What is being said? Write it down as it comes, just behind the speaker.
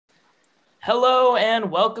Hello and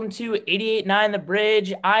welcome to 88.9 The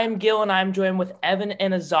Bridge. I'm Gil and I'm joined with Evan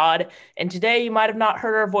and Azad. And today you might have not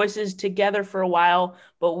heard our voices together for a while,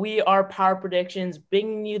 but we are Power Predictions,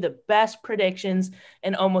 bringing you the best predictions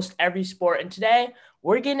in almost every sport. And today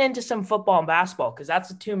we're getting into some football and basketball because that's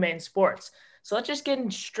the two main sports. So let's just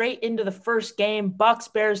get straight into the first game. Bucks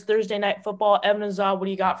Bears Thursday Night Football. Evan and Azad, what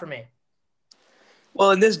do you got for me?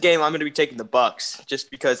 Well, in this game, I'm going to be taking the Bucks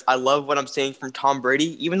just because I love what I'm seeing from Tom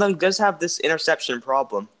Brady, even though he does have this interception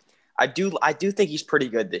problem. I do think he's pretty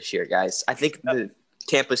good this year, guys. I think the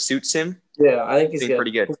Tampa suits him. Yeah, I think he's good.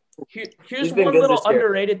 Pretty good. Here's one little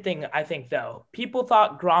underrated thing, I think, though. People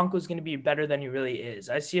thought Gronk was going to be better than he really is.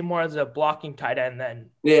 I see him more as a blocking tight end than.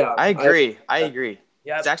 Yeah, I agree.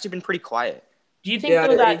 Yeah, it's actually been pretty quiet. Do you think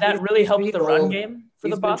that really helps the run game for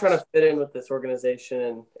the Bucs? He's been trying to fit in with this organization,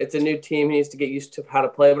 and it's a new team. He needs to get used to how to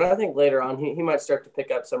play. But I think later on, he might start to pick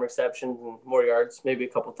up some receptions and more yards, maybe a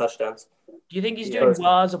couple touchdowns. Do you think he's doing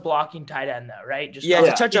well as a blocking tight end, though, right?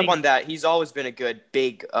 To touch up on that, he's always been a good,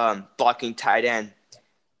 big blocking tight end.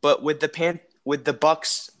 But with the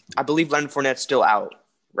Bucs, I believe Leonard Fournette's still out,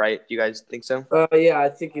 right? Do you guys think so? Yeah, I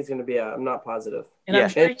think he's going to be out. I'm not positive. And I'm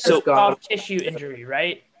sure he has a soft tissue injury,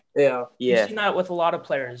 right? Yeah. You've seen that with a lot of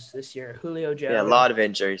players this year. Julio Jones. Yeah, a lot of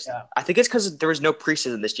injuries. Yeah. I think it's because there was no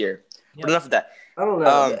preseason this year. But enough of that. I don't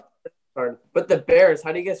know. But the Bears,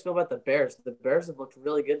 how do you guys feel about the Bears? The Bears have looked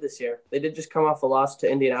really good this year. They did just come off a loss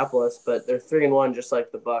to Indianapolis, but they're 3-1 just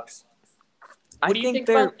like the Bucs. What do you think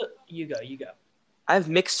about You go. I have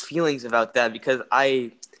mixed feelings about that because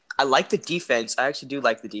I like the defense. I actually do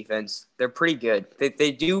like the defense. They're pretty good.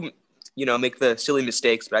 They do, make the silly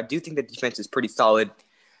mistakes, but I do think the defense is pretty solid.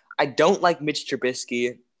 I don't like Mitch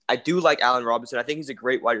Trubisky. I do like Allen Robinson. I think he's a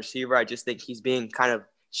great wide receiver. I just think he's being kind of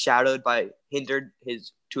hindered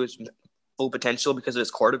to his full potential because of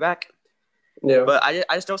his quarterback. Yeah. But I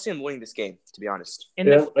just don't see him winning this game, to be honest. In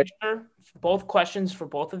the future, both questions for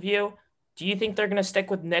both of you. Do you think they're going to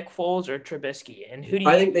stick with Nick Foles or Trubisky? And who do you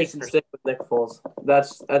I think they should stick with Nick Foles.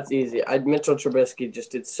 That's easy. Mitchell Trubisky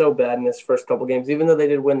just did so bad in his first couple games, even though they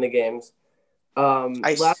did win the games.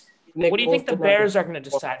 What do you think the Bears are going to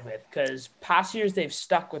decide with? Because past years they've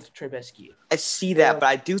stuck with Trubisky. I see that, but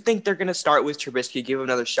I do think they're going to start with Trubisky, give him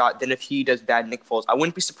another shot. Then if he does bad, Nick Foles. I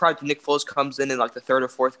wouldn't be surprised if Nick Foles comes in like the third or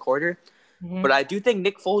fourth quarter. Mm-hmm. But I do think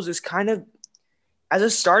Nick Foles is kind of, as a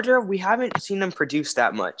starter, we haven't seen him produce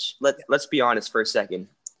that much. Let's be honest for a second.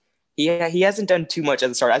 He hasn't done too much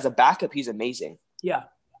as a starter. As a backup, he's amazing. Yeah.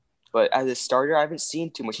 But as a starter, I haven't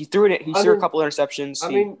seen too much. He threw a couple interceptions.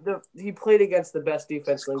 He played against the best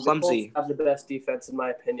defense. Clumsy. The Colts have the best defense, in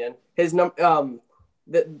my opinion.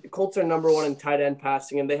 The Colts are number one in tight end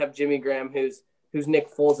passing, and they have Jimmy Graham, who's Nick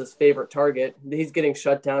Foles' favorite target. He's getting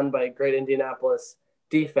shut down by a great Indianapolis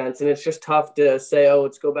defense, and it's just tough to say,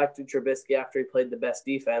 let's go back to Trubisky after he played the best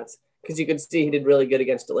defense, because you could see he did really good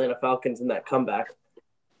against Atlanta Falcons in that comeback.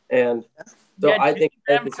 And so I think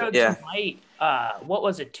what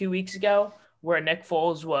was it, 2 weeks ago, where Nick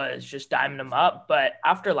Foles was just diming him up, but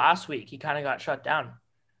after last week, he kind of got shut down.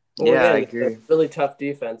 I agree. Really tough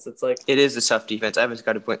defense. It's like it is a tough defense. I haven't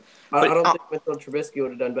got a point. I don't think Mitchell Trubisky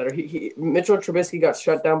would have done better. Mitchell Trubisky got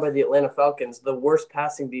shut down by the Atlanta Falcons, the worst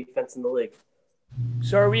passing defense in the league.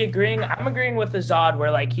 So are we agreeing? I'm agreeing with Azad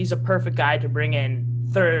where he's a perfect guy to bring in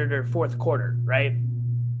third or fourth quarter, right?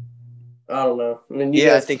 I don't know.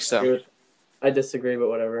 I think so. I disagree, but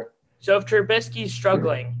whatever. So if Trubisky's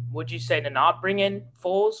struggling, would you say to not bring in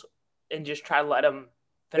Foles and just try to let him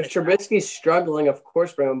finish? If Trubisky's struggling, of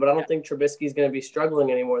course bring him, but I don't think Trubisky's going to be struggling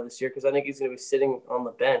anymore this year because I think he's going to be sitting on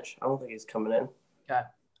the bench. I don't think he's coming in. Okay,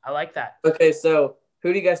 I like that. Okay, so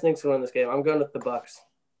who do you guys think is going to win this game? I'm going with the Bucs.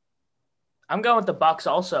 I'm going with the Bucs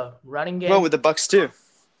also. Running game. Going with the Bucs too.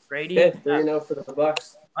 Brady. 3-0 for the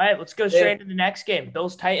Bucs. All right, let's go straight into the next game.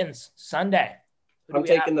 Bills-Titans, Sunday. I'm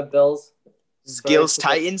taking the Bills. Gil's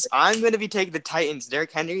Titans. I'm going to be taking the Titans.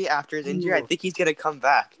 Derrick Henry, after his injury, I think he's going to come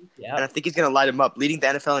back. Yeah. And I think he's going to light him up. Leading the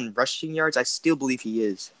NFL in rushing yards, I still believe he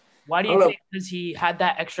is. Why do you think? Because he had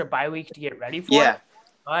that extra bye week to get ready for it? Yeah.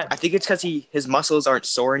 I think it's because his muscles aren't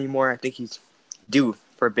sore anymore. I think he's due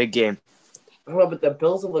for a big game. I don't know, but the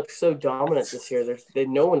Bills have looked so dominant this year.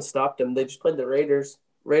 No one stopped them. They just played the Raiders.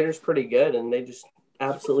 Raiders pretty good, and they just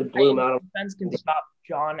absolutely blew them out. Defense can stop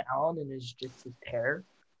John Allen and his tear.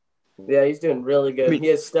 Yeah, he's doing really good. He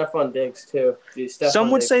has Stephon Diggs, too. Some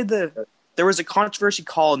would say there was a controversy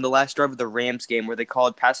call in the last drive of the Rams game where they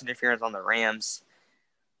called pass interference on the Rams.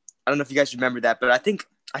 I don't know if you guys remember that, but I think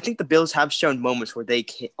the Bills have shown moments where they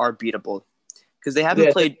are beatable because they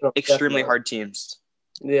haven't played extremely hard teams.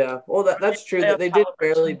 Yeah, well, that's true. They did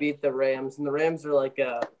barely beat the Rams, and the Rams are like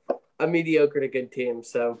a mediocre to good team.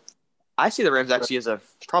 So I see the Rams actually as a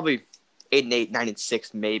probably 8-8,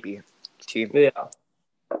 9-6 maybe team. Yeah.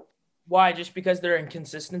 Why? Just because they're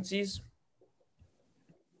inconsistencies?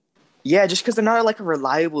 Yeah, just because they're not like a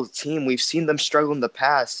reliable team. We've seen them struggle in the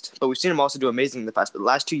past, but we've seen them also do amazing in the past. But the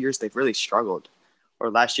last 2 years, they've really struggled, or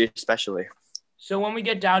last year especially. So when we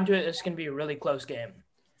get down to it, it's going to be a really close game.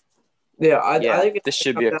 Yeah, I think this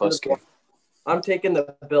should be a close game. I'm taking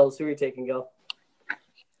the Bills. Who are you taking, Gil?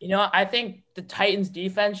 I think the Titans'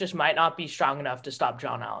 defense just might not be strong enough to stop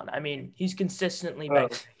John Allen. I mean, he's consistently been.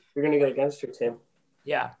 You're going to go against your team.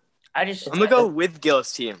 Yeah. I'm going to go with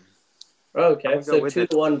Gil's team. Okay, so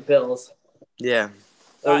 2-1 Bills. Yeah.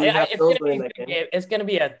 So it's going to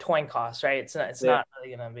be a coin toss, right? It's not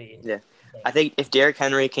really going to be. Yeah. I think if Derrick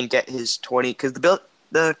Henry can get his 20 – because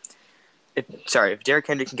if Derrick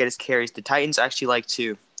Henry can get his carries, the Titans actually like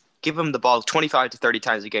to give him the ball 25 to 30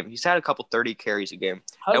 times a game. He's had a couple 30 carries a game.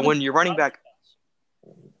 And when you're running back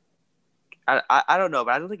 – I don't know,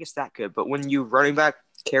 but I don't think it's that good. But when you running back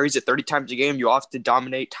carries it 30 times a game, you often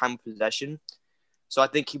dominate time of possession. So I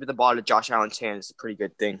think keeping the ball to Josh Allen's hands is a pretty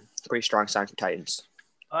good thing. Pretty strong sign for Titans.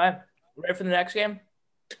 All right. Ready for the next game?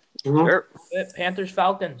 Mm-hmm. Sure.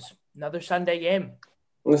 Panthers-Falcons. Another Sunday game.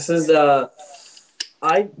 This is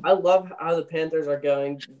I love how the Panthers are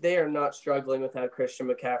going. They are not struggling without Christian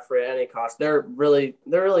McCaffrey at any cost. They're really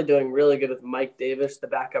doing really good with Mike Davis, the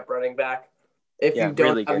backup running back. If you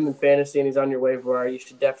don't have him in fantasy and he's on your waiver wire, you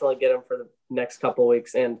should definitely get him for the next couple of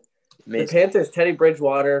weeks. And the Panthers, Teddy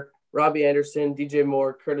Bridgewater, Robbie Anderson, DJ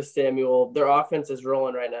Moore, Curtis Samuel, their offense is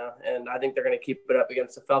rolling right now, and I think they're going to keep it up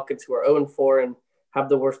against the Falcons, who are 0-4 and have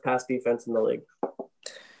the worst pass defense in the league.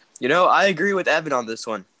 I agree with Evan on this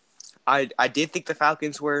one. I did think the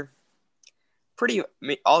Falcons were pretty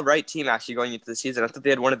all right team actually going into the season. I thought they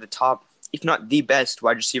had one of the top, if not the best,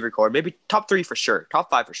 wide receiver core, maybe top 3 for sure, top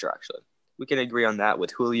 5 for sure actually. We can agree on that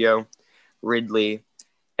with Julio, Ridley,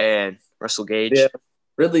 and Russell Gage. Yeah.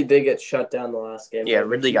 Ridley did get shut down the last game. Yeah,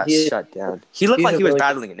 Ridley got shut down. He looked like he was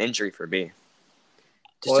battling an injury for me.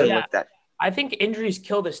 I think injuries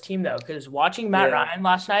kill this team, though, because watching Matt Ryan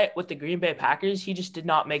last night with the Green Bay Packers, he just did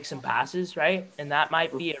not make some passes, right? And that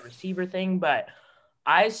might be a receiver thing, but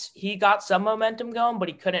he got some momentum going, but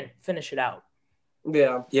he couldn't finish it out.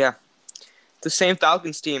 Yeah. Yeah. The same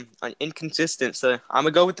Falcons team, inconsistent. So I'm going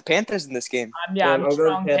to go with the Panthers in this game. I'm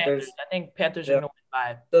strong Panthers. I think Panthers are going to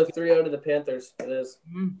win 5. So 3-0 to the Panthers. It is.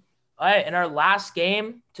 Mm-hmm. All right, and our last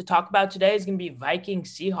game to talk about today is going to be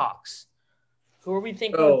Vikings-Seahawks. Who are we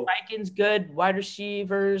thinking? Vikings, good wide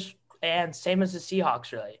receivers, and same as the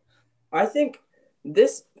Seahawks, really. I think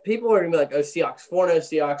people are going to be like, Seahawks, 4-0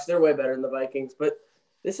 Seahawks. They're way better than the Vikings. But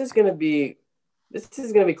this is going to be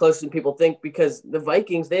closer than people think because the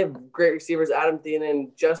Vikings, they have great receivers, Adam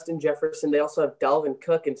Thielen, Justin Jefferson. They also have Dalvin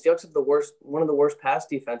Cook, and Seahawks have one of the worst pass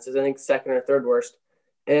defenses, I think second or third worst.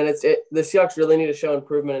 And the Seahawks really need to show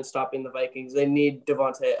improvement in stopping the Vikings. They need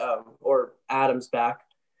Devontae or Adams back.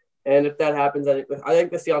 And if that happens, I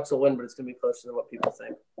think the Seahawks will win, but it's going to be closer than what people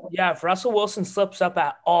think. Yeah, if Russell Wilson slips up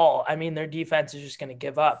at all, I mean, their defense is just going to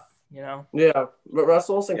give up, Yeah, but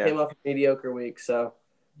Russell Wilson came off a mediocre week, so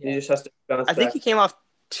he just has to bounce back. I think he came off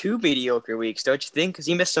 2 mediocre weeks, don't you think? Because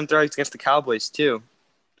he missed some throws against the Cowboys, too.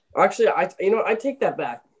 Actually, I take that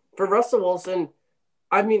back. For Russell Wilson,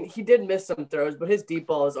 I mean, he did miss some throws, but his deep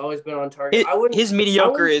ball has always been on target. His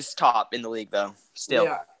mediocre is top in the league, though, still.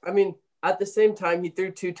 Yeah, I mean, at the same time, he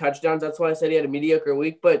threw 2 touchdowns. That's why I said he had a mediocre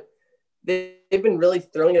week. But they've been really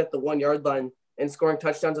throwing it at the 1-yard line and scoring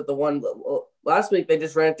touchdowns at the one. Last week, they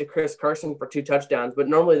just ran it to Chris Carson for 2 touchdowns, but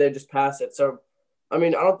normally they just pass it. So, I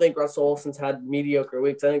mean, I don't think Russell Wilson's had mediocre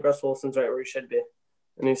weeks. I think Russell Wilson's right where he should be.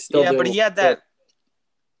 And he's still but he had that,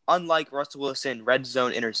 unlike Russell Wilson, red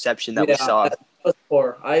zone interception that we saw. That was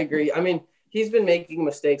poor. I agree. I mean, he's been making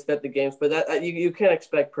mistakes at the games, but that you can't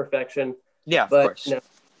expect perfection. Yeah, of course.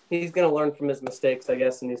 He's going to learn from his mistakes, I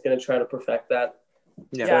guess, and he's going to try to perfect that.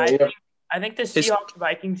 Yeah, I think the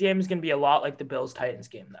Seahawks-Vikings game is going to be a lot like the Bills-Titans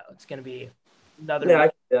game, though. It's going to be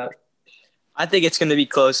another I think it's going to be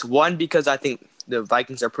close. 1, because I think the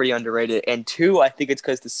Vikings are pretty underrated, and 2, I think it's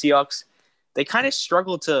because the Seahawks, they kind of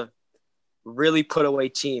struggle to really put away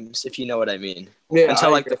teams, if you know what I mean. Yeah,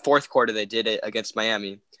 until the fourth quarter they did it against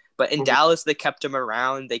Miami. But in Dallas, they kept them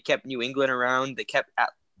around. They kept New England around. They kind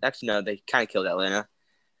of killed Atlanta.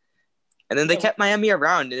 And then they kept Miami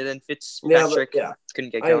around, and then Fitzpatrick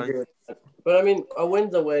couldn't get going. I agree with that. But, I mean, a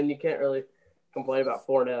win's a win. You can't really complain about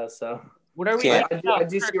 4-0, so. What are we I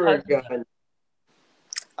do see where you're going.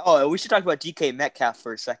 Oh, we should talk about DK Metcalf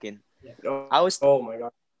for a second. Oh my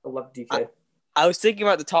God. I love DK. I was thinking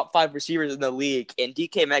about the top 5 receivers in the league, and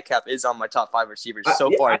DK Metcalf is on my top 5 receivers so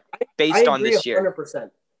far, based on this year.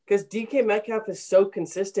 100%. because DK Metcalf is so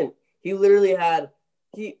consistent. He literally had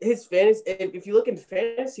his fantasy. If you look in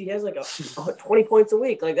fantasy, he has like 20 points a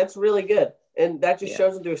week. Like that's really good, and that just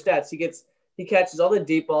shows into his stats. He catches all the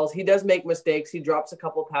deep balls. He does make mistakes. He drops a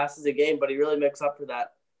couple passes a game, but he really makes up for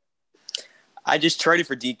that. I just traded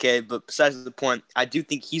for DK, but besides the point, I do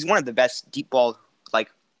think he's one of the best deep ball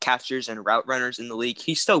catchers and route runners in the league.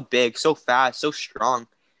 He's so big, so fast, so strong.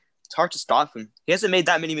 It's hard to stop him. He hasn't made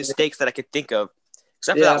that many mistakes that I could think of,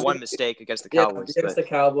 except for that one mistake against the Cowboys. The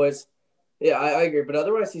Cowboys. Yeah, I agree. But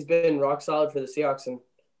otherwise, he's been rock solid for the Seahawks. And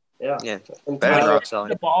better than rock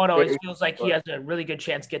solid. The ball, it always feels like he has a really good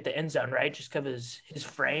chance to get the end zone, right? Just because of his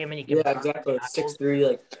frame and he can. Yeah, exactly.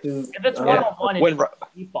 6'3", 2. If it's 1-on-1, it's a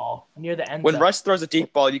deep ball near the end zone. When Russ throws a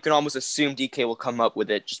deep ball, you can almost assume DK will come up with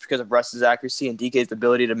it just because of Russ's accuracy and DK's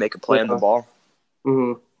ability to make a play on the ball.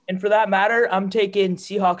 Mm-hmm. And for that matter, I'm taking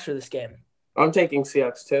Seahawks for this game. I'm taking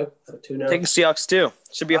Seahawks too. So 2-0. Taking Seahawks too.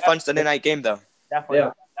 Should be a fun Sunday night game though. Definitely.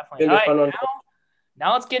 All right,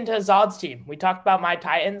 now let's get into Zod's team. We talked about my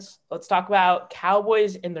Titans. Let's talk about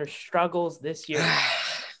Cowboys and their struggles this year.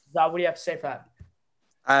 Zod, what do you have to say for that?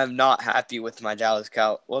 I'm not happy with my Dallas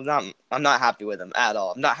Cow. Well, I'm not happy with them at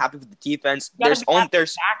all. I'm not happy with the defense. There's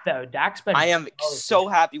Dak though. Dak's been. I am so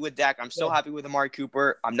happy with Dak. I'm so happy with Amari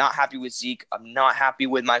Cooper. I'm not happy with Zeke. I'm not happy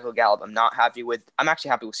with Michael Gallup. I'm actually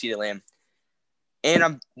happy with CeeDee Lamb. And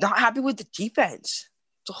I'm not happy with the defense.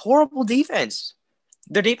 It's a horrible defense.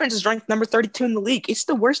 Their defense is ranked number 32 in the league. It's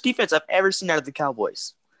the worst defense I've ever seen out of the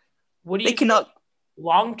Cowboys.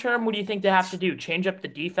 Long term, what do you think they have to do? Change up the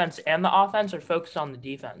defense and the offense, or focus on the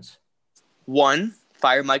defense? One,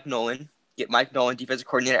 fire Mike Nolan. Get Mike Nolan, defensive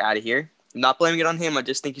coordinator, out of here. I'm not blaming it on him. I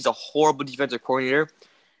just think he's a horrible defensive coordinator.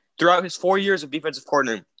 Throughout his 4 years of defensive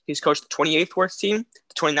coordinator, he's coached the 28th worst team,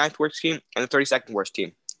 the 29th worst team, and the 32nd worst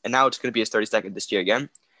team. And now it's going to be his 32nd this year again.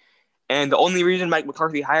 And the only reason Mike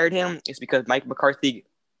McCarthy hired him is because Mike McCarthy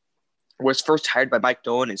was first hired by Mike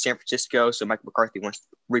Nolan in San Francisco, so Mike McCarthy wants to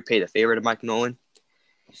repay the favor to Mike Nolan.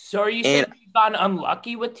 So are you saying he's gotten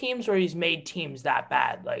unlucky with teams, or he's made teams that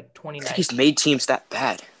bad, like 29? He's made teams that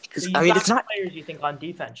bad. Because so it's not players you think on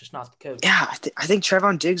defense, just not the coach. Yeah, I think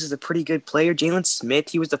Trevon Diggs is a pretty good player. Jalen Smith,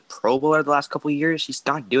 he was the Pro Bowler the last couple of years. He's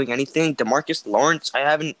not doing anything. DeMarcus Lawrence, I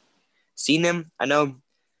haven't seen him. I know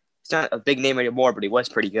he's not a big name anymore, but he was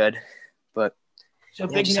pretty good. But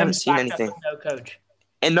I just haven't seen anything. No coach.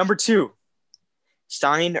 And number 2,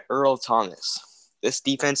 sign Earl Thomas. This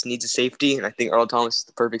defense needs a safety, and I think Earl Thomas is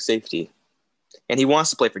the perfect safety. And he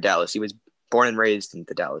wants to play for Dallas. He was born and raised in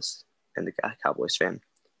the Dallas and the Cowboys fan.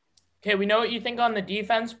 Okay, we know what you think on the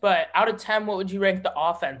defense, but out of 10, what would you rank the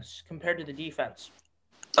offense compared to the defense?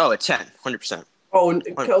 Oh, a 10, 100%. Oh,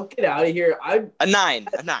 get out of here. A 9.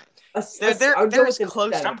 They're as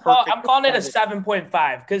close to perfect. I'm calling it a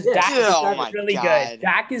 7.5 because Dak is really good.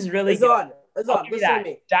 Dak is really good. Listen to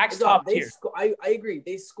me. Dak's top tier. I agree.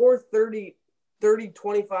 They score 30,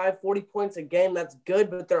 25, 40 points a game. That's good,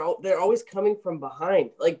 but they're always coming from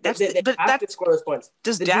behind. Like they have to score those points.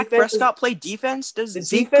 Does Dak Prescott play defense? Does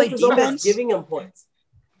Zeke play defense? Giving them points.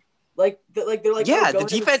 They're like the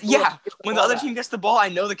defense. Yeah, when the other team gets the ball, I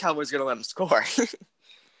know the Cowboys are gonna let them score.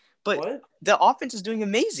 But the offense is doing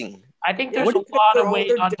amazing. I think there's a lot of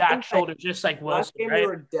weight on Dak's shoulders, just like Wilson. Last game right? we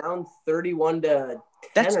were down 31-10.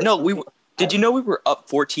 Did you know we were up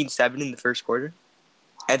 14-7 in the first quarter?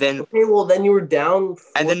 And then then you were down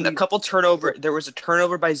 40. And then a couple turnover. There was a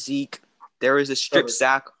turnover by Zeke. There was a strip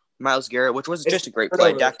sack, Myles Garrett, which was just a great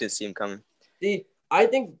play. Dak didn't see him coming. I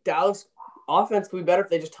think Dallas offense could be better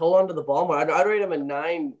if they just hold on to the ball more. I'd rate them a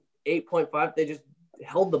 8.5. They just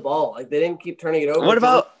held the ball. Like they didn't keep turning it over. What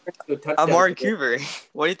about Amari Cooper?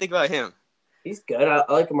 What do you think about him? He's good. I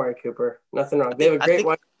like Amari Cooper. Nothing wrong. They have a great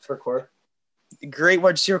wide receiver core. Great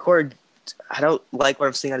wide receiver core. I don't like what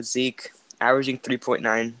I'm seeing out of Zeke. Averaging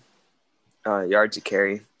 3.9 yards a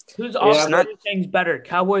carry. Who's things better,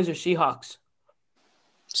 Cowboys or Seahawks?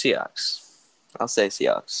 Seahawks. I'll say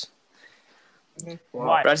Seahawks.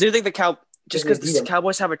 Wow. But I do think the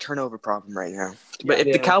Cowboys have a turnover problem right now. But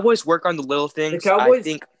if the Cowboys work on the little things, I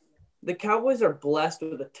think the Cowboys are blessed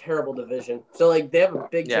with a terrible division. So like they have a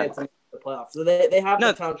big chance of making the playoffs. So they have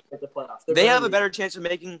the talent to make the playoffs. They have a better chance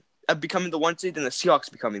of becoming the 1 seed than the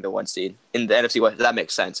Seahawks becoming the 1 seed in the NFC West. That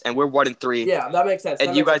makes sense. And we're 1-3. Yeah, that makes sense.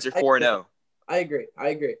 And you guys are 4-0. I agree.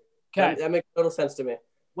 Okay. That makes total sense to me.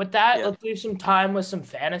 With that, let's leave some time with some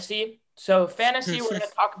fantasy. So fantasy, we're going to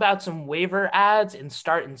talk about some waiver ads and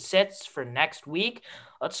start and sits for next week.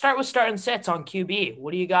 Let's start with start and sits on QB.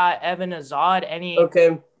 What do you got, Evan, Azad?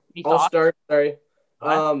 Okay, I'll start. Sorry.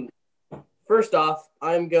 First off,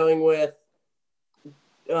 I'm going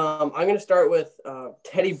to start with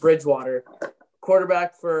Teddy Bridgewater.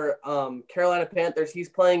 quarterback for Carolina Panthers. He's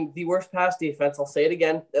playing the worst pass defense. I'll say it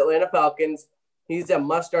again. The Atlanta Falcons. He's a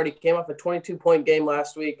must start. He came off a 22-point game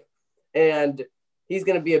last week, and he's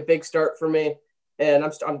going to be a big start for me. And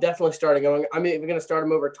I'm definitely starting him. I'm even going to start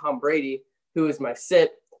him over Tom Brady, who is my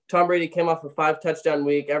sit. Tom Brady came off a 5-touchdown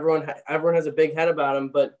week. Everyone has a big head about him,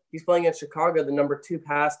 but he's playing at Chicago, the number 2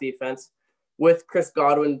 pass defense, with Chris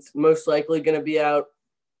Godwin most likely going to be out.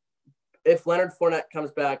 If Leonard Fournette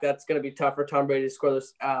comes back, that's going to be tough for Tom Brady to score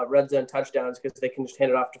those red zone touchdowns because they can just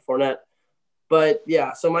hand it off to Fournette. But,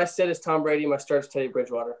 yeah, so my sit is Tom Brady. My start is Teddy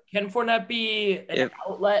Bridgewater. Can Fournette be an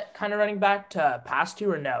outlet kind of running back to pass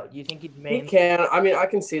to, or no? Do you think he'd He can. I mean, I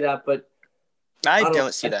can see that, but I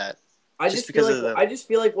don't see that. I just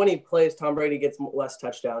feel like when he plays, Tom Brady gets less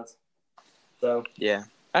touchdowns. So yeah,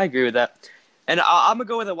 I agree with that. And I'm gonna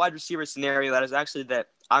go with a wide receiver scenario that is actually that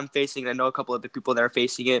I'm facing. I know a couple of the people that are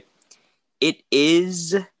facing it. It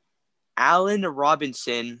is Allen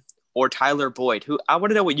Robinson or Tyler Boyd. Who I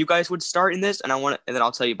want to know what you guys would start in this, and then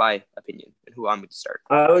I'll tell you my opinion and who I'm going to start.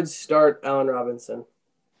 I would start Allen Robinson.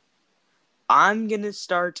 I'm gonna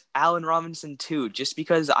start Allen Robinson too, just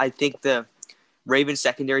because I think the Ravens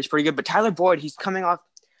secondary is pretty good, but Tyler Boyd, he's coming off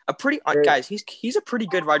a pretty guys. He's a pretty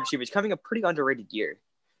good wide receiver. He's coming a pretty underrated year,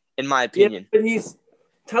 in my opinion. Yeah, but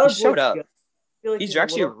Tyler he showed up. Good. I feel like he's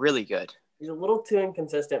actually really good. He's a little too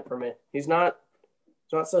inconsistent for me. He's not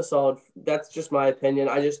so solid. That's just my opinion.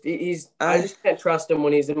 I just can't trust him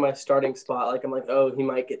when he's in my starting spot. Like I'm like, oh, he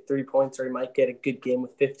might get 3 points or he might get a good game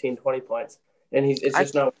with 15, 20 points, and it's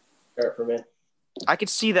just not fair for me. I could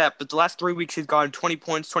see that, but the last 3 weeks he's gotten 20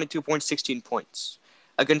 points, 22 points, 16 points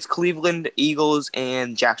against Cleveland, Eagles,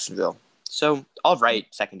 and Jacksonville. So, all right,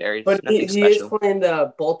 secondary. But he is playing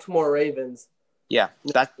the Baltimore Ravens. Yeah,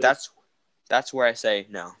 that's where I say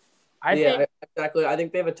no. Exactly. I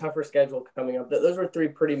think they have a tougher schedule coming up. Those were 3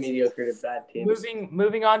 pretty mediocre to bad teams.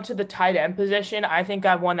 Moving on to the tight end position, I think I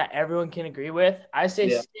have one that everyone can agree with. I say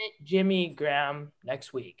sit Jimmy Graham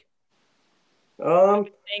next week. I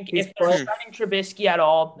think if they're starting Trubisky at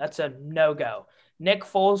all, that's a no-go. Nick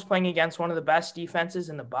Foles playing against one of the best defenses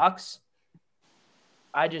in the Bucs.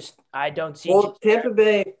 I don't see. Well, Tampa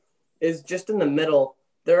Bay is just in the middle.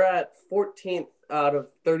 They're at 14th out of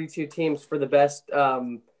 32 teams for the best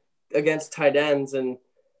against tight ends, and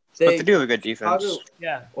but they do have a good defense. They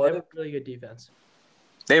have a really good defense.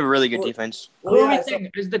 They have a really good defense. Who do we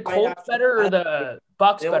think? Is the Colts better or the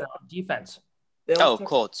Bucs better on defense?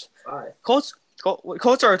 Colts.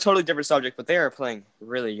 Colts are a totally different subject, but they are playing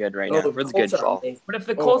really good right now. Really good ball. But if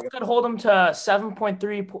the Colts could hold them to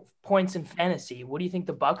 7.3 points in fantasy, what do you think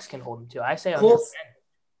the Bucs can hold them to? I say Colts.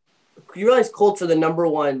 You realize Colts are the number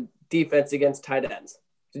 1 defense against tight ends.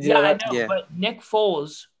 Did you know that? I know, but Nick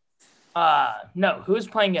Foles, who was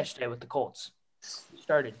playing yesterday with the Colts?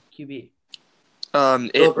 Started QB.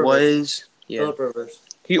 Philip Rivers.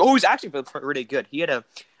 He always actually been pretty good. He had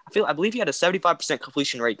I believe he had a 75%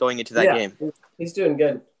 completion rate going into that game. He's doing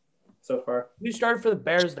good so far. Who started for the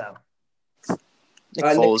Bears, though? Nick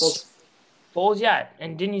Foles. Foles, yeah.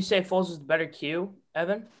 And didn't you say Foles was the better Q,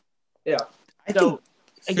 Evan? Yeah.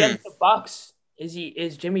 Against the Bucs,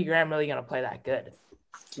 is Jimmy Graham really going to play that good?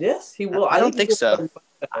 Yes, he will. I don't think so.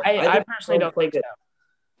 I personally don't think so.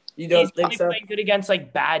 You don't think so? He's playing good against,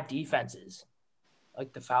 bad defenses,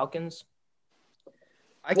 like the Falcons.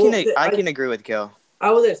 I can agree with Gil.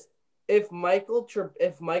 How about this? If Michael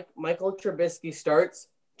Trubisky starts,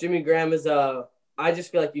 Jimmy Graham is I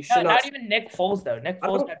just feel like you should not even Nick Foles though.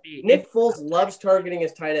 Nick Foles loves targeting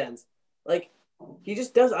his tight ends. Like he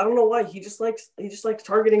just does. I don't know why. He just likes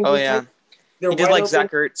targeting. Oh yeah. He did like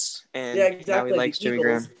Zach Ertz, and exactly. Now he likes Jimmy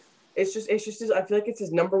Graham. It's just I feel like it's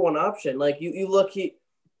his number 1 option. Like you look, he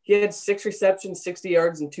had 6 receptions, 60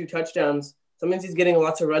 yards, and 2 touchdowns. So that means he's getting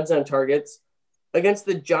lots of red zone targets. Against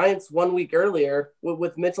the Giants 1 week earlier,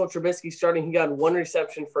 with Mitchell Trubisky starting, he got 1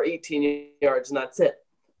 reception for 18 yards, and that's it.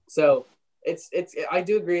 So I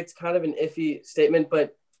do agree it's kind of an iffy statement,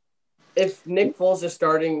 but if Nick Foles is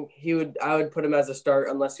starting, I would put him as a start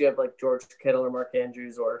unless you have like George Kittle or Mark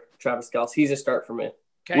Andrews or Travis Kelce. He's a start for me.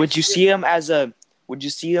 Okay. Would you see him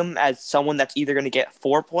as someone that's either going to get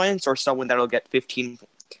 4 points or someone that'll get 15?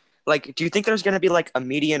 Like, do you think there's going to be like a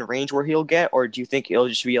median range where he'll get, or do you think it'll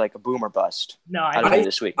just be like a boom or bust? No, I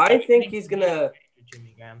this week. I think he's gonna.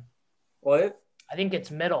 Jimmy Graham. What? I think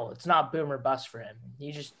it's middle. It's not boom or bust for him.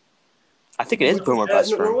 I think it is boom or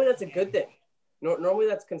bust for him. Normally that's a good thing. Normally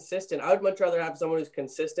that's consistent. I would much rather have someone who's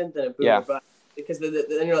consistent than a boom or bust, because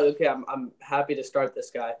then you're like, okay, I'm happy to start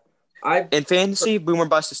this guy. In fantasy, boom or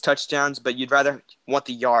bust is touchdowns, but you'd rather want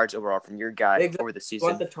the yards overall from your guy over the season.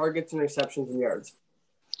 You want the targets and receptions and yards.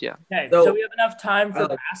 Yeah. Okay, So- so we have enough time for I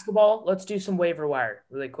like- basketball. Let's do some waiver wire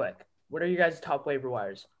really quick. What are you guys' top waiver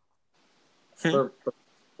wires? For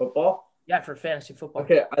football. Yeah, for fantasy football.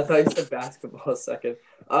 Okay, I thought you said basketball a second.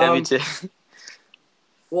 Yeah, me too.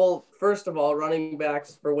 Well, first of all, running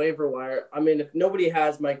backs for waiver wire. I mean, if nobody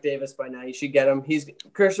has Mike Davis by now, you should get him.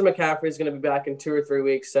 Christian McCaffrey is going to be back in 2 or 3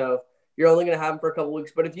 weeks, so you're only going to have him for a couple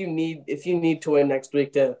weeks. But if you need to win next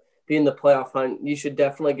week to be in the playoff hunt, you should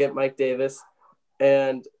definitely get Mike Davis.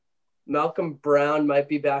 And Malcolm Brown might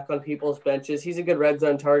be back on people's benches. He's a good red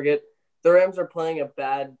zone target. The Rams are playing a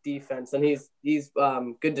bad defense, and he's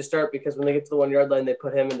good to start because when they get to the 1 yard line, they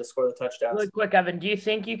put him in to score the touchdowns. Really quick, Evan, do you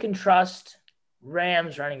think you can trust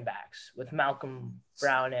Rams running backs with Malcolm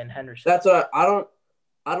Brown and Henderson? That's what I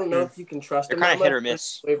don't know if you can trust They're them. kind of that hit or much.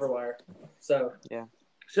 miss. Waiver wire. So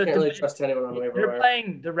So can't really trust anyone on waiver you're wire.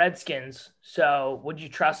 playing the Redskins, so would you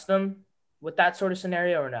trust them with that sort of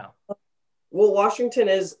scenario or no? Well, Washington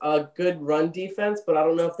is a good run defense, but I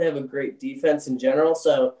don't know if they have a great defense in general.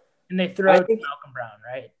 So And they throw I to think- Malcolm Brown,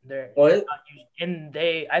 right? They're what? not using,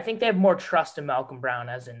 and I think they have more trust in Malcolm Brown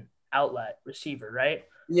as an outlet receiver, right?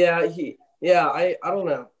 Yeah, I don't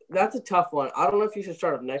know. That's a tough one. I don't know if you should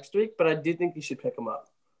start him next week, but I do think you should pick him up.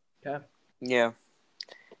 Okay. Yeah.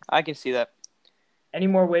 I can see that. Any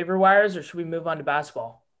more waiver wires, or should we move on to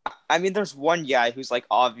basketball? I mean, there's one guy who's like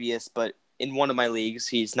obvious, but in one of my leagues,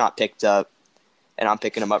 he's not picked up, and I'm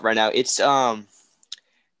picking him up right now. It's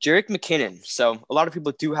Jerick McKinnon. So a lot of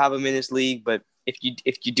people do have him in this league, but if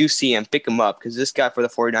you do see him, pick him up because this guy for the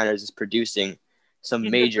 49ers is producing some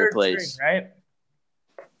He's the major third plays. string, right?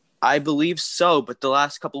 I believe so, but the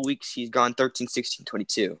last couple of weeks he's gone 13, 16,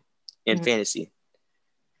 22 in Mhm. fantasy.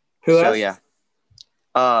 Who So else? yeah,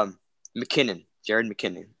 McKinnon, Jared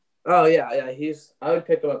McKinnon. Oh yeah. I would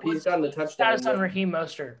pick him up. He's gotten a touchdown. Status on Raheem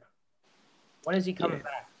Mostert. When is he coming Yeah.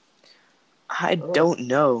 back? I don't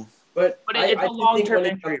know. But But I it's a do think long-term when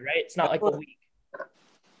he injury, comes- right? It's not like a week.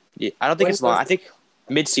 Yeah, I don't think When it's long. does- I think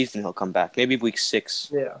mid-season he'll come back. Maybe week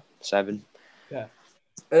 6, Yeah. 7.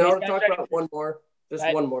 And I want Hey, to talk guys, about one more. Just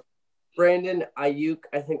Right. one more. Brandon Ayuk,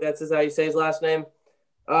 I think that's how you say his last name.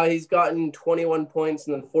 He's gotten 21 points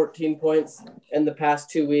and then 14 points in the past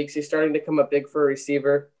 2 weeks. He's starting to come up big for a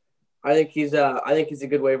receiver. I think he's a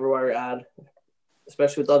good waiver wire ad,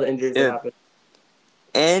 especially with all the injuries Yeah. that happened.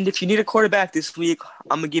 And if you need a quarterback this week,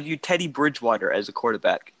 I'm going to give you Teddy Bridgewater as a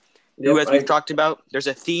quarterback. Who, Yep, as we've talked about, there's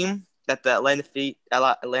a theme that the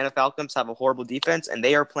Atlanta Falcons have a horrible defense, and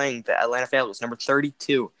they are playing the Atlanta Falcons, number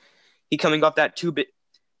 32. He coming off that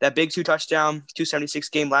big 2-touchdown, 276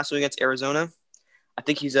 game last week against Arizona. I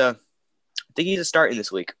think he's a start in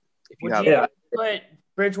this week. If you Would have you Yeah. put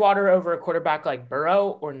Bridgewater over a quarterback like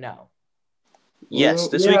Burrow or no? Yes,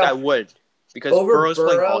 this Yeah. week I would because Over Burrow's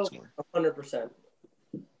playing Burrow? Baltimore. 100%.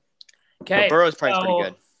 Okay. But Burrow's probably so pretty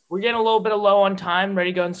good. We're getting a little bit of low on time.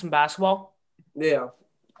 Ready to go in some basketball? Yeah. All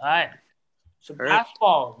right. So All right.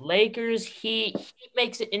 basketball, Lakers, Heat. Heat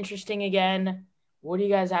makes it interesting again. What do you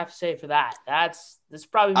guys have to say for that? That's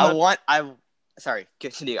probably Sorry,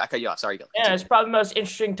 continue. I cut you off. Sorry, go. yeah, it's probably the most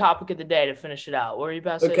interesting topic of the day to finish it out. What are you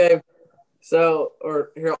about to say? Okay. So,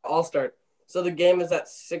 here, I'll start. So the game is at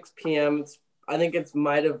 6 p.m. I think it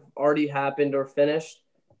might have already happened or finished,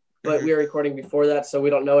 but Mhm. we are recording before that, so we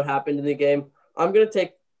don't know what happened in the game. I'm going to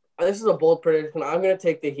take – this is a bold prediction. I'm going to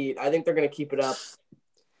take the Heat. I think they're going to keep it up.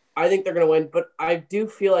 I think they're going to win, but I do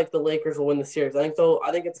feel like the Lakers will win the series. I think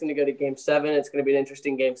it's going to go to Game 7. It's going to be an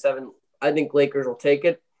interesting Game 7. I think Lakers will take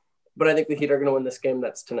it, but I think the Heat are going to win this game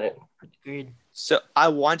that's tonight. Agreed. So I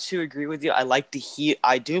want to agree with you. I like the Heat.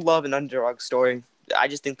 I do love an underdog story. I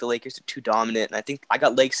just think the Lakers are too dominant, and I think I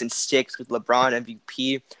got Lakers in 6 with LeBron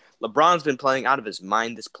MVP. LeBron's been playing out of his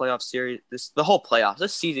mind this playoff series, the whole playoffs.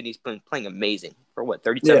 This season he's been playing amazing. For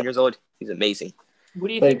 37 years old? He's amazing. What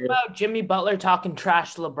do you I think agree. about Jimmy Butler talking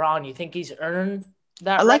trash to LeBron? You think he's earned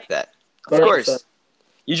that? I like that. Of 100%. course.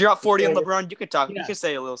 You drop 40 on Yeah. LeBron, you could talk. Yeah. You could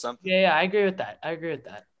say a little something. Yeah, I agree with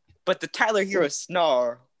that. But the Tyler Hero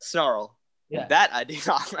snarl, Yeah. that I did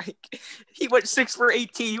not like. He went 6 for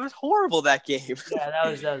 18. He was horrible that game. Yeah, that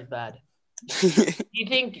was bad. You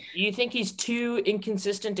think he's too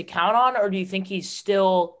inconsistent to count on, or do you think he's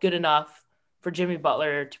still good enough for Jimmy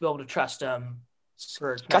Butler to be able to trust him?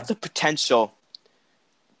 Got the potential,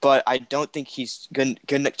 but I don't think he's good.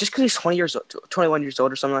 Just because he's 21 years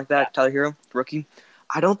old or something like that, Tyler Hero, rookie.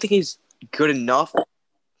 I don't think he's good enough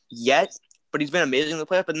yet, but he's been amazing in the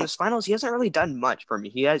playoff. But in this finals, he hasn't really done much for me.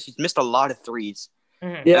 He's missed a lot of threes.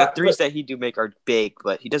 Mhm. Yeah, The threes that he do make are big,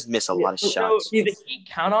 but he does miss a lot of So shots. do the Heat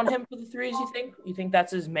count on him for the threes? You think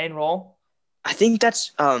that's his main role? I think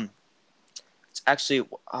that's it's actually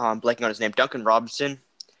blanking on his name, Duncan Robinson.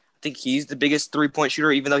 I think he's the biggest 3-point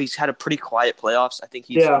shooter, even though he's had a pretty quiet playoffs. I think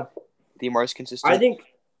he's the most consistent.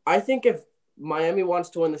 I think if Miami wants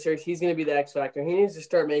to win the series, he's going to be the X factor. He needs to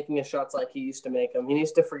start making his shots like he used to make them. He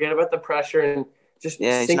needs to forget about the pressure and just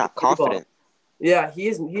he's not confident. Yeah, he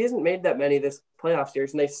hasn't made that many this playoff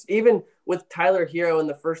series. And even with Tyler Hero in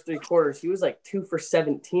the first 3 quarters, he was like 2 for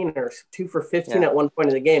 17 or 2 for 15 at one point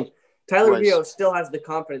in the game. Tyler Hero still has the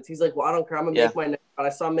confidence. He's like, well, I don't care. I'm going to make my next shot. I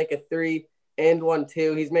saw him make a 3 and 1,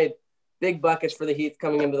 2. He's made big buckets for the Heat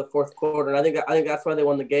coming into the fourth quarter. And I think that's why they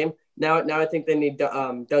won the game. Now I think they need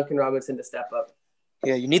Duncan Robinson to step up.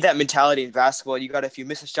 Yeah, you need that mentality in basketball. If you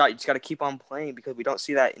miss a shot, you just got to keep on playing, because we don't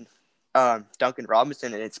see that in Duncan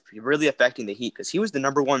Robinson, and it's really affecting the Heat because he was the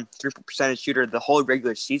number 1 3-point percentage shooter the whole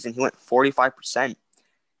regular season. He went 45%,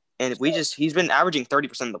 and he's been averaging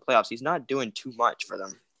 30% in the playoffs. He's not doing too much for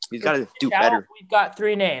them. He's got to do better. We've got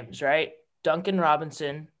 3 names, right? Duncan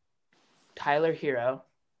Robinson, Tyler Hero,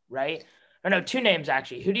 right? Or no, 2 names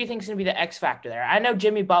actually. Who do you think is going to be the X factor there? I know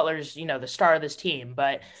Jimmy Butler's, the star of this team,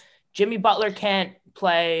 but Jimmy Butler can't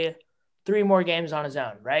play 3 more games on his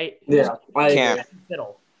own, right? I can't.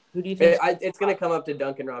 Who do you think? It's going to come up to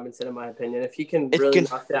Duncan Robinson, in my opinion. If he can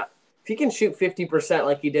knock that, if he can shoot 50%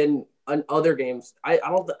 like he did in other games, I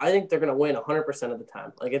think they're going to win 100% of the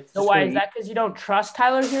time. So why is that? Because you don't trust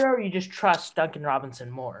Tyler Hero, or you just trust Duncan Robinson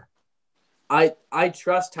more? I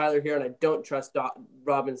trust Tyler Hero and I don't trust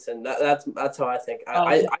Robinson. That's how I think.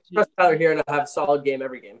 I trust Tyler Hero to have a solid game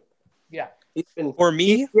every game. Yeah. For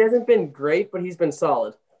me, he hasn't been great, but he's been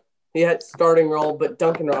solid. He had starting role, but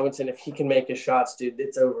Duncan Robinson, if he can make his shots, dude,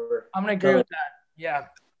 it's over. I'm going to agree with that. Yeah.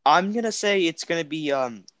 I'm going to say it's going to be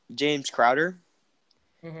James Crowder.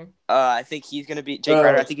 Mm-hmm. I think he's going to be Jay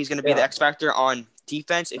Crowder. I think he's going to be the X factor on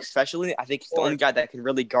defense, especially. I think he's the only guy that can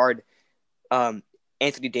really guard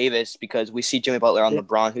Anthony Davis, because we see Jimmy Butler on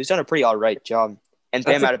LeBron, who's done a pretty all right job, and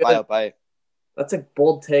Bam Adebayo by it. That's a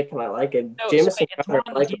bold take, and I like it. So it's more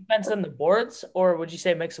on the defense than the boards, or would you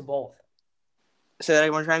say mix of both? Say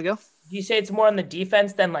that one time, Gil. Do you say it's more on the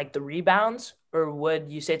defense than like the rebounds, or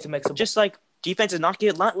would you say it's a mix of just both? Like defense is not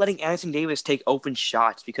letting Anthony Davis take open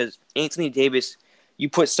shots, because Anthony Davis, you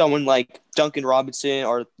put someone like Duncan Robinson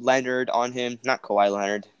or Leonard on him, not Kawhi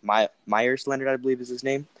Leonard, Myers Leonard, I believe is his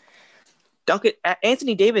name.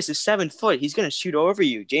 Anthony Davis is 7 foot. He's going to shoot over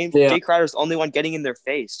you. Jay Crowder's the only one getting in their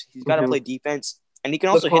face. He's got to play defense, and he can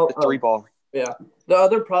also hit the 3 ball. Yeah. The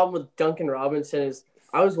other problem with Duncan Robinson is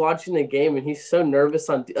I was watching the game, and he's so nervous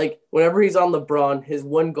whenever he's on LeBron, his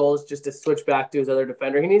one goal is just to switch back to his other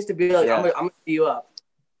defender. He needs to be like, I'm going to tee you up.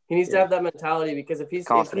 He needs to have that mentality, because if he's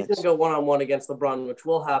going to go one-on-one against LeBron, which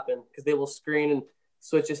will happen because they will screen and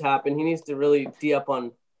switches happen, he needs to really tee up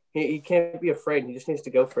on – he can't be afraid. He just needs to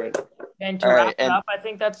go for it. And to wrap it up, I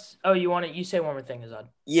think that's – you say one more thing, Azad.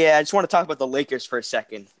 Yeah, I just want to talk about the Lakers for a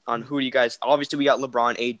second on who do you guys – obviously we got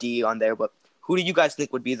LeBron, AD on there, but who do you guys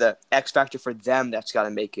think would be the X factor for them that's got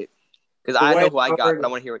to make it? Because I know who I got, but I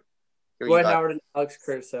want to hear Dwight Howard and Alex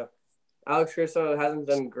Caruso. Alex Caruso hasn't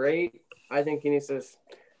done great. I think he needs to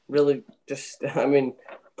really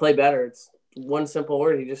play better. It's one simple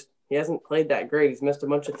word. He hasn't played that great. He's missed a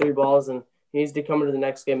bunch of 3 balls, and he needs to come into the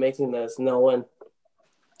next game making those, and they'll win.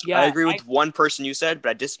 Yeah, I agree with one person you said, but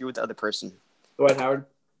I disagree with the other person. Dwight Howard?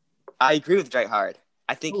 I agree with Dwight Howard.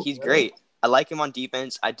 I think he's great. I like him on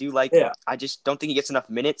defense. I do like I just don't think he gets enough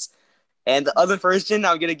minutes. And the other person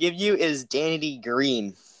I'm going to give you is Danny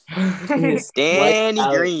Green. Danny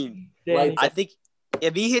Green. I think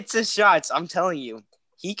if he hits his shots, I'm telling you,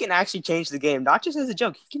 he can actually change the game. Not just as a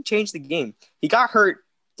joke. He can change the game. He got hurt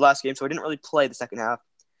last game, so he didn't really play the second half.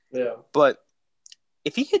 Yeah. But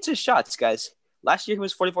if he hits his shots, guys, last year he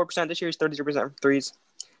was 44%. This year he's 32% from threes.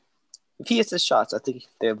 If he hits his shots, I think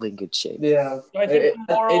they'll be in good shape. Yeah. So I think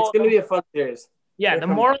it's going to be a fun series. Yeah, the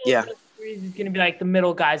moral of the series is going to be like the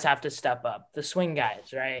middle guys have to step up. The swing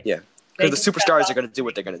guys, right? Yeah. Because the superstars are going to do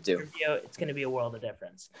what they're going to do. It's going to be a world of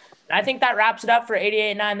difference. And I think that wraps it up for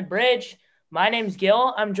 88.9 The Bridge. My name's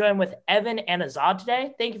Gil. I'm joined with Evan and Azad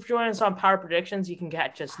today. Thank you for joining us on Power Predictions. You can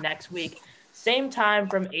catch us next week. Same time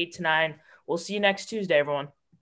from 8 to 9. We'll see you next Tuesday, everyone.